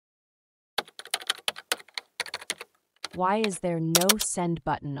Why is there no send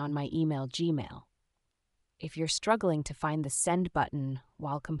button on my email Gmail? If you're struggling to find the send button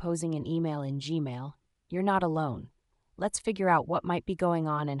while composing an email in Gmail, you're not alone. Let's figure out what might be going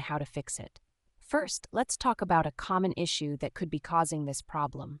on and how to fix it. First, let's talk about a common issue that could be causing this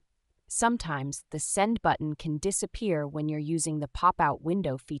problem. Sometimes the send button can disappear when you're using the pop-out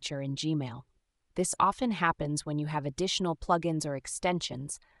window feature in Gmail. This often happens when you have additional plugins or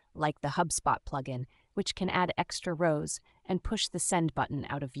extensions, like the HubSpot plugin, which can add extra rows and push the send button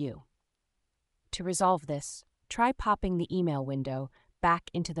out of view. To resolve this, try popping the email window back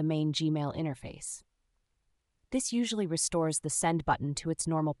into the main Gmail interface. This usually restores the send button to its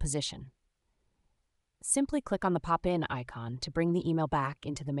normal position. Simply click on the pop-in icon to bring the email back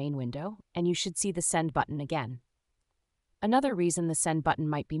into the main window, and you should see the send button again. Another reason the send button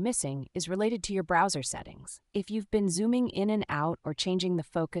might be missing is related to your browser settings. If you've been zooming in and out or changing the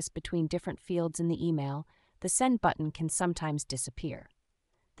focus between different fields in the email, the send button can sometimes disappear.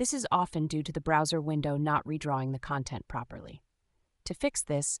 This is often due to the browser window not redrawing the content properly. To fix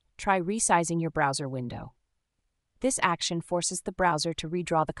this, try resizing your browser window. This action forces the browser to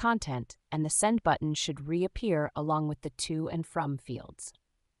redraw the content, and the send button should reappear along with the to and from fields.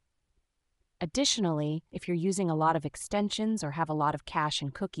 Additionally, if you're using a lot of extensions or have a lot of cache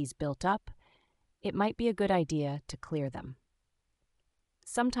and cookies built up, it might be a good idea to clear them.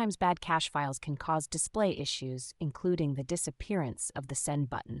 Sometimes bad cache files can cause display issues, including the disappearance of the send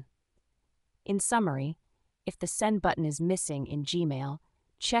button. In summary, if the send button is missing in Gmail,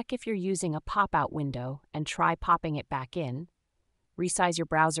 check if you're using a pop-out window and try popping it back in, resize your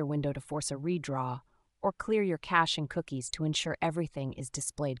browser window to force a redraw, or clear your cache and cookies to ensure everything is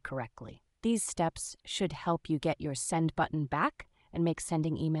displayed correctly. These steps should help you get your send button back and make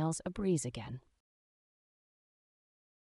sending emails a breeze again.